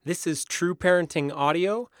This is True Parenting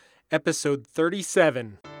Audio, episode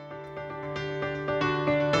 37.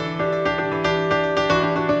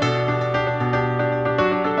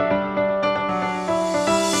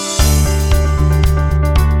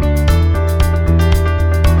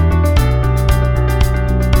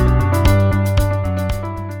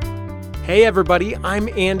 Hey everybody, I'm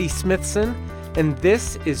Andy Smithson, and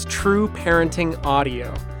this is True Parenting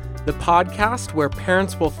Audio, the podcast where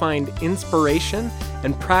parents will find inspiration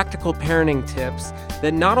and practical parenting tips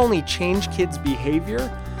that not only change kids' behavior,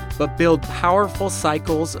 but build powerful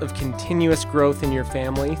cycles of continuous growth in your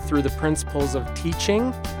family through the principles of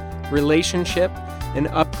teaching, relationship, and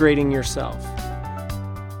upgrading yourself.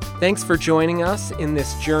 Thanks for joining us in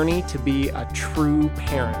this journey to be a true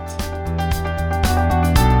parent.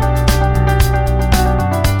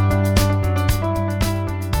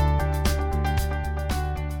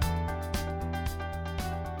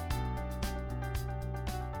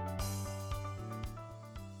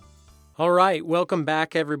 All right, welcome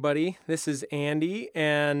back, everybody. This is Andy,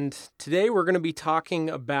 and today we're going to be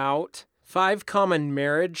talking about 5 common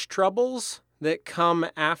marriage troubles that come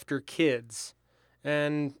after kids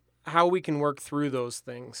and how we can work through those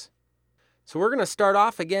things. So we're going to start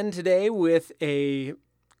off again today with a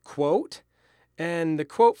quote, and the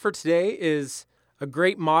quote for today is a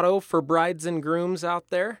great motto for brides and grooms out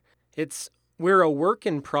there. It's, "We're a work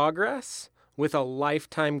in progress with a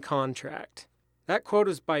lifetime contract." That quote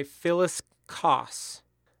is by Phyllis Koss.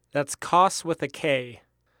 That's Koss with a K.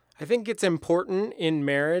 I think it's important in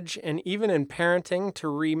marriage and even in parenting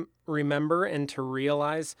to remember and to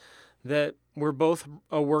realize that we're both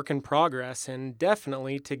a work in progress, and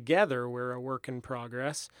definitely together we're a work in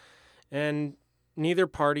progress. And neither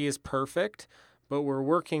party is perfect, but we're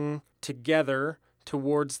working together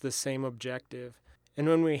towards the same objective. And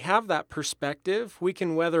when we have that perspective, we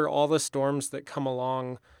can weather all the storms that come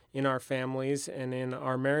along in our families and in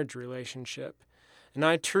our marriage relationship. And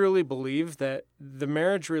I truly believe that the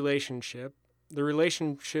marriage relationship, the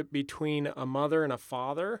relationship between a mother and a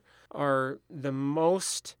father, are the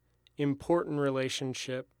most important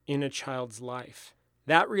relationship in a child's life.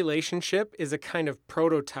 That relationship is a kind of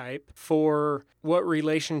prototype for what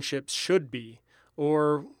relationships should be,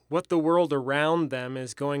 or what the world around them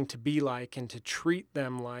is going to be like and to treat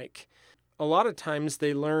them like. A lot of times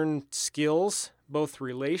they learn skills, both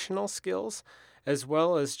relational skills as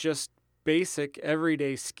well as just basic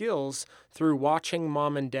everyday skills through watching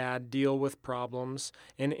mom and dad deal with problems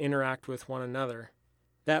and interact with one another.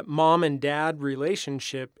 That mom and dad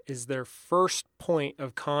relationship is their first point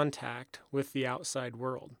of contact with the outside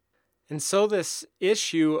world. And so this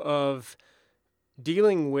issue of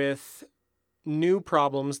dealing with new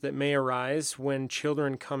problems that may arise when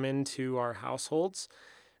children come into our households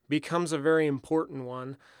becomes a very important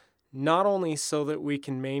one, not only so that we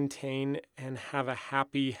can maintain and have a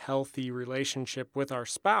happy, healthy relationship with our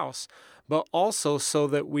spouse, but also so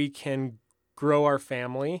that we can grow our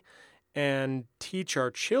family and teach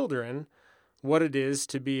our children what it is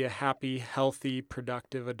to be a happy, healthy,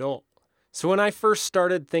 productive adult. So when I first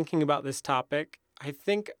started thinking about this topic, I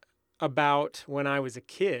think about when I was a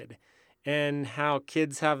kid and how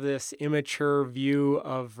kids have this immature view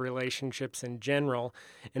of relationships in general.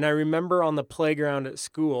 And I remember on the playground at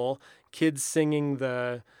school, kids singing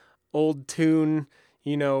the old tune,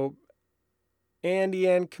 Andy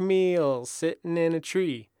and Camille sitting in a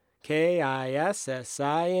tree, Kissing.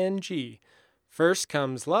 First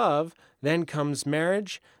comes love, then comes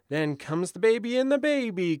marriage, then comes the baby in the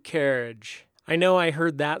baby carriage. I know I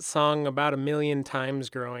heard that song about 1,000,000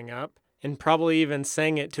 times growing up, and probably even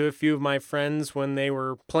sang it to a few of my friends when they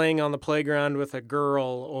were playing on the playground with a girl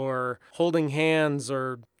or holding hands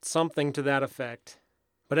or something to that effect.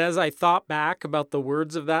 But as I thought back about the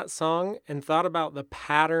words of that song and thought about the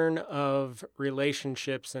pattern of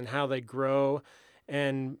relationships and how they grow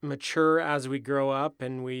and mature as we grow up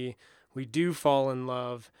and we do fall in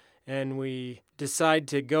love and we decide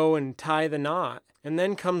to go and tie the knot, and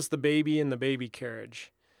then comes the baby in the baby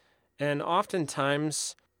carriage. And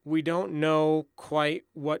oftentimes we don't know quite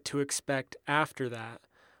what to expect after that.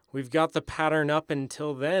 We've got the pattern up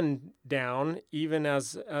until then down. Even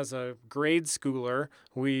as a grade schooler,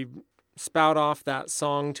 we spout off that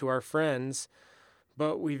song to our friends,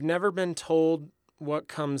 but we've never been told what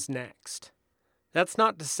comes next. That's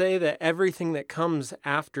not to say that everything that comes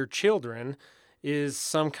after children is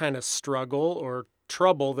some kind of struggle or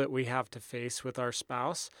trouble that we have to face with our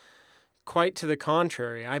spouse. Quite to the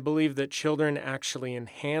contrary, I believe that children actually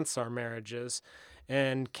enhance our marriages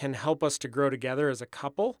and can help us to grow together as a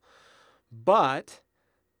couple, but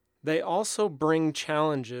they also bring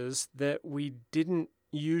challenges that we didn't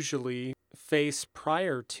usually face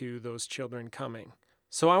prior to those children coming.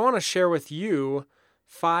 So I want to share with you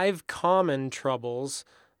 5 common troubles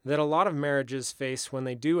that a lot of marriages face when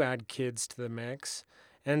they do add kids to the mix,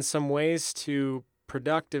 and some ways to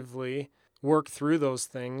productively work through those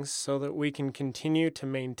things so that we can continue to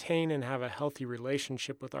maintain and have a healthy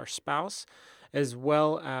relationship with our spouse, as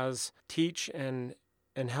well as teach and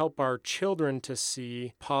help our children to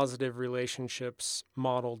see positive relationships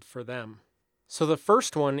modeled for them. So the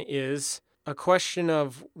first one is a question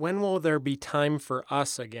of, when will there be time for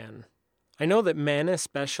us again? I know that men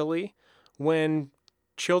especially, when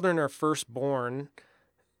children are first born,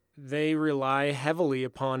 they rely heavily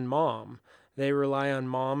upon mom. They rely on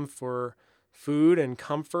mom for food and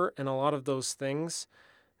comfort and a lot of those things.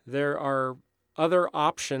 There are other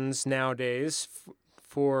options nowadays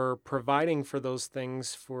for providing for those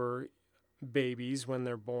things for babies when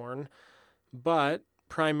they're born, but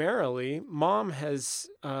primarily mom has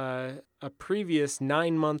a previous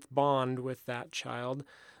 9-month bond with that child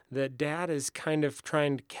that dad is kind of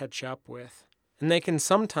trying to catch up with. And they can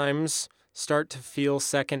sometimes start to feel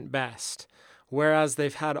second best. Whereas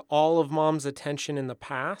they've had all of mom's attention in the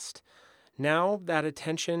past, now that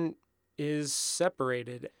attention is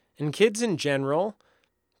separated. And kids in general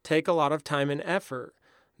take a lot of time and effort.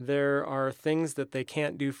 There are things that they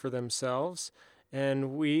can't do for themselves,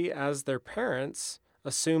 and we, as their parents,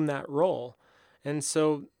 assume that role. And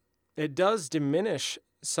so it does diminish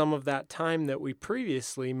some of that time that we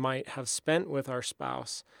previously might have spent with our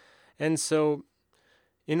spouse. And so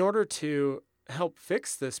in order to help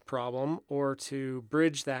fix this problem or to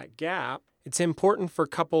bridge that gap, it's important for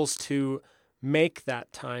couples to make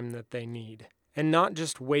that time that they need and not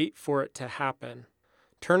just wait for it to happen.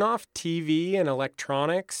 Turn off TV and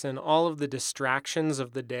electronics and all of the distractions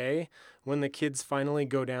of the day when the kids finally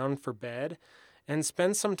go down for bed, and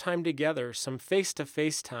spend some time together, some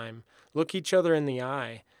face-to-face time. Look each other in the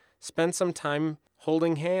eye. Spend some time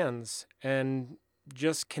holding hands and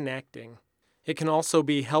just connecting. It can also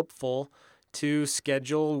be helpful to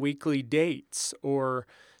schedule weekly dates or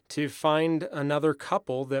to find another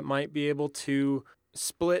couple that might be able to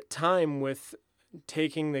split time with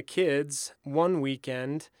taking the kids one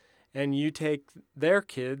weekend and you take their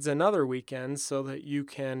kids another weekend so that you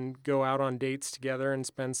can go out on dates together and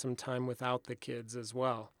spend some time without the kids as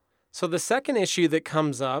well. So the second issue that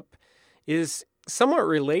comes up is somewhat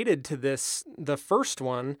related to the first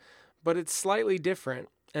one, but it's slightly different.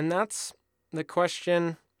 And that's the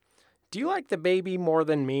question, do you like the baby more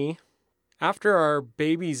than me? After a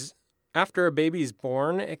baby's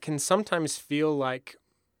born, it can sometimes feel like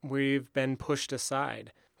we've been pushed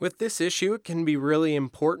aside. With this issue, it can be really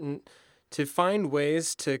important to find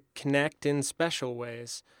ways to connect in special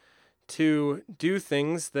ways, to do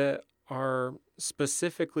things that are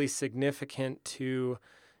specifically significant to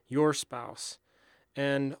your spouse.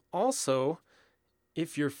 And also,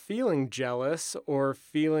 if you're feeling jealous or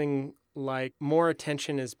feeling like more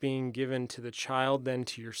attention is being given to the child than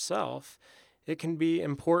to yourself, it can be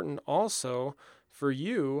important also for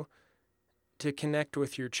you to connect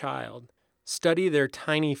with your child. Study their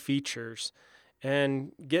tiny features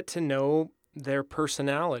and get to know their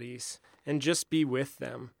personalities and just be with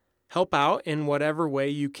them. Help out in whatever way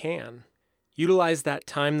you can. Utilize that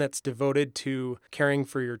time that's devoted to caring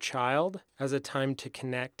for your child as a time to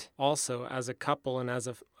connect also as a couple and as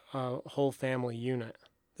a whole family unit.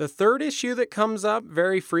 The third issue that comes up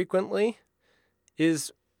very frequently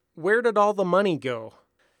is, where did all the money go?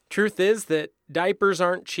 Truth is that diapers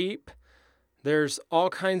aren't cheap. There's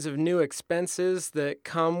all kinds of new expenses that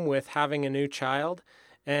come with having a new child,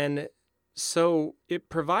 and so it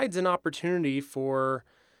provides an opportunity for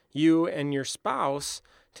you and your spouse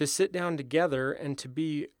to sit down together and to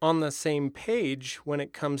be on the same page when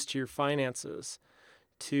it comes to your finances,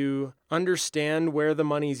 to understand where the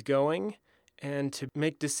money's going, and to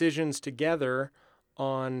make decisions together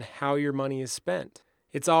on how your money is spent.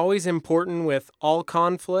 It's always important with all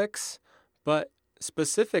conflicts, but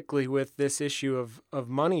specifically with this issue of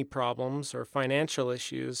money problems or financial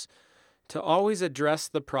issues, to always address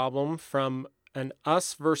the problem from an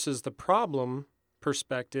us versus the problem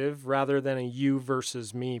perspective rather than a you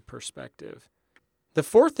versus me perspective. The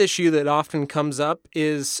fourth issue that often comes up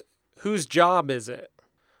is, whose job is it?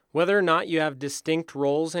 Whether or not you have distinct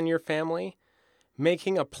roles in your family,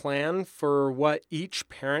 making a plan for what each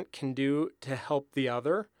parent can do to help the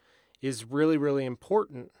other is really, really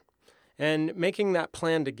important. And making that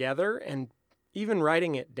plan together and even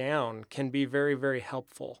writing it down can be very, very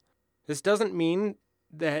helpful. This doesn't mean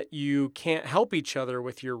that you can't help each other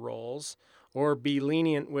with your roles or be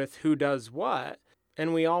lenient with who does what,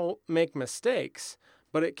 and we all make mistakes,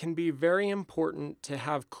 but it can be very important to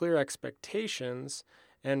have clear expectations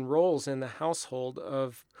and roles in the household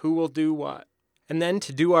of who will do what, and then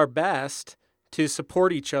to do our best to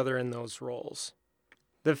support each other in those roles.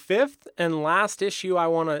 The fifth and last issue I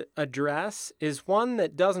want to address is one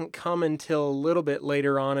that doesn't come until a little bit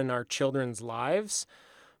later on in our children's lives,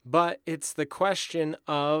 but it's the question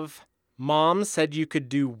of, Mom said you could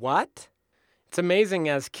do what? It's amazing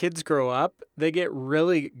as kids grow up, they get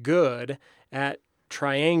really good at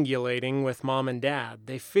triangulating with mom and dad.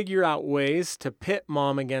 They figure out ways to pit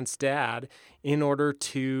mom against dad in order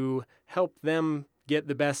to help them get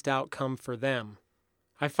the best outcome for them.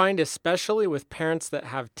 I find especially with parents that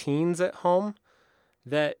have teens at home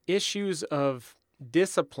that issues of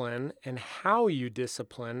discipline and how you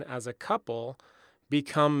discipline as a couple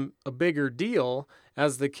become a bigger deal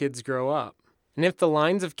as the kids grow up. And if the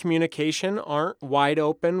lines of communication aren't wide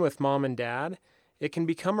open with mom and dad, it can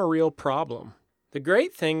become a real problem. The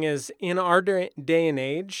great thing is in our day and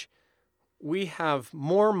age, we have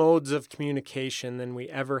more modes of communication than we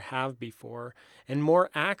ever have before and more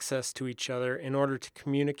access to each other in order to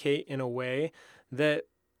communicate in a way that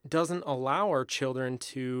doesn't allow our children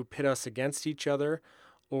to pit us against each other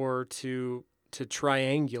or to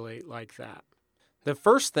triangulate like that. The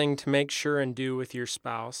first thing to make sure and do with your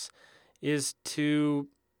spouse is to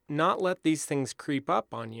not let these things creep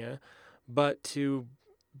up on you, but to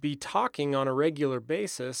be talking on a regular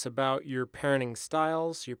basis about your parenting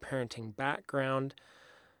styles, your parenting background,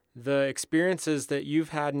 the experiences that you've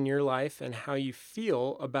had in your life, and how you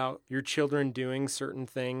feel about your children doing certain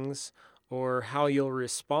things or how you'll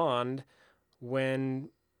respond when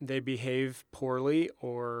they behave poorly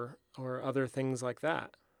or other things like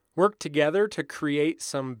that. Work together to create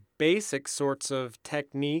some basic sorts of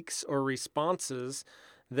techniques or responses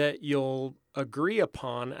that you'll agree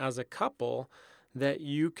upon as a couple that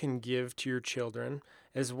you can give to your children,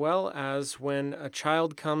 as well as when a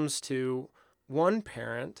child comes to one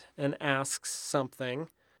parent and asks something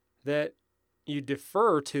that you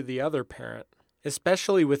defer to the other parent.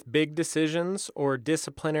 Especially with big decisions or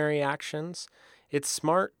disciplinary actions, it's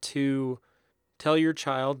smart to tell your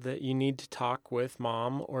child that you need to talk with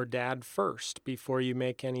mom or dad first before you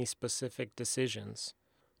make any specific decisions.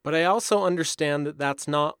 But I also understand that that's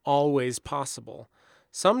not always possible.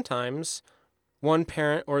 Sometimes one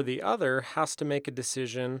parent or the other has to make a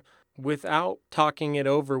decision without talking it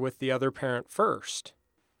over with the other parent first.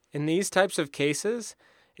 In these types of cases,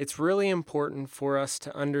 it's really important for us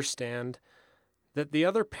to understand that the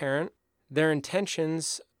other parent, their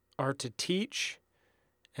intentions are to teach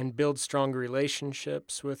and build stronger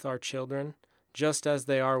relationships with our children, just as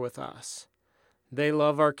they are with us. They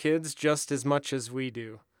love our kids just as much as we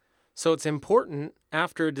do. So it's important,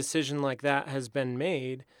 after a decision like that has been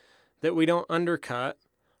made, that we don't undercut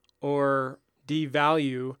or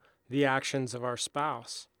devalue the actions of our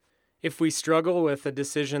spouse. If we struggle with a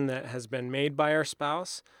decision that has been made by our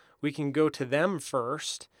spouse, we can go to them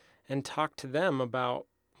first and talk to them about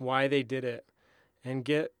why they did it and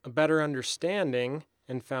get a better understanding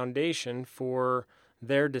and foundation for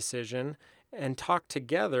their decision and talk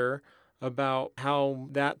together about how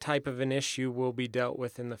that type of an issue will be dealt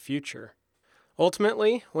with in the future.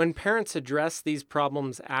 Ultimately, when parents address these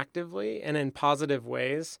problems actively and in positive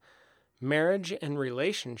ways, marriage and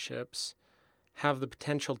relationships have the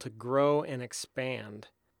potential to grow and expand.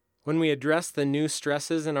 When we address the new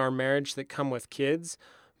stresses in our marriage that come with kids,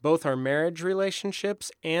 both our marriage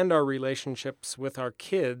relationships and our relationships with our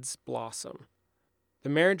kids blossom. The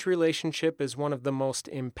marriage relationship is one of the most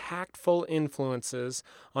impactful influences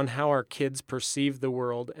on how our kids perceive the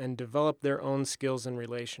world and develop their own skills and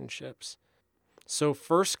relationships. So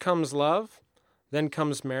first comes love, then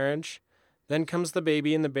comes marriage, then comes the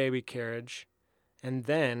baby in the baby carriage, and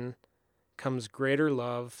then comes greater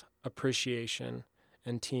love, appreciation,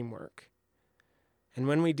 and teamwork. And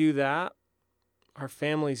when we do that, our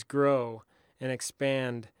families grow and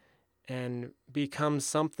expand and become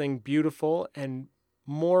something beautiful and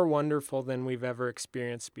more wonderful than we've ever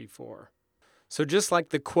experienced before. So just like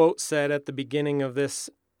the quote said at the beginning of this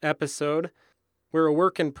episode, we're a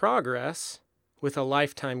work in progress with a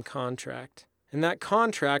lifetime contract. And that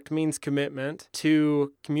contract means commitment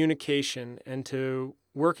to communication and to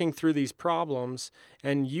working through these problems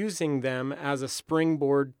and using them as a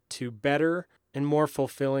springboard to better and more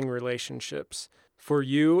fulfilling relationships for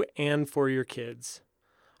you and for your kids.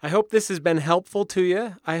 I hope this has been helpful to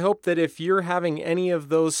you. I hope that if you're having any of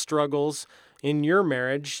those struggles in your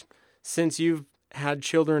marriage since you've had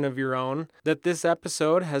children of your own, that this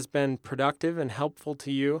episode has been productive and helpful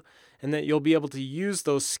to you, and that you'll be able to use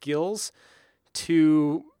those skills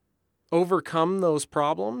to overcome those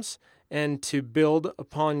problems and to build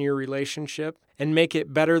upon your relationship and make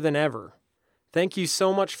it better than ever. Thank you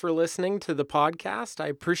so much for listening to the podcast. I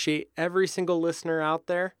appreciate every single listener out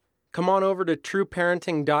there. Come on over to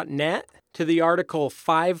trueparenting.net to the article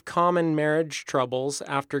 5 Common Marriage Troubles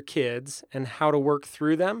After Kids and How to Work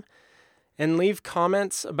Through Them, and leave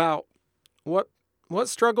comments about what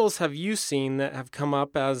struggles have you seen that have come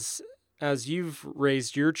up as you've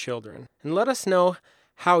raised your children. And let us know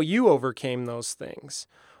how you overcame those things,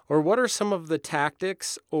 or what are some of the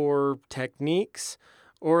tactics or techniques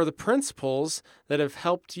or the principles that have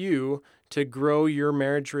helped you to grow your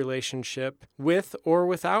marriage relationship with or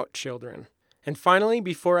without children. And finally,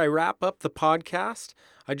 before I wrap up the podcast,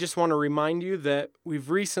 I just want to remind you that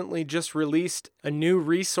we've recently just released a new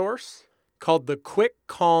resource called the Quick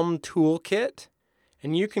Calm Toolkit,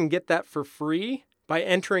 and you can get that for free by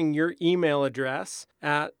entering your email address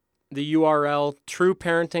at the URL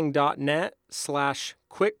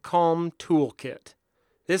trueparenting.net/QuickCalmToolkit.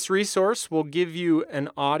 This resource will give you an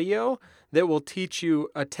audio that will teach you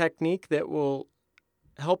a technique that will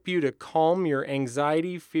help you to calm your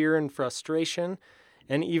anxiety, fear, and frustration,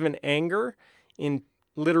 and even anger in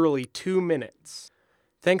literally 2 minutes.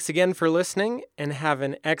 Thanks again for listening, and have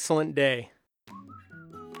an excellent day.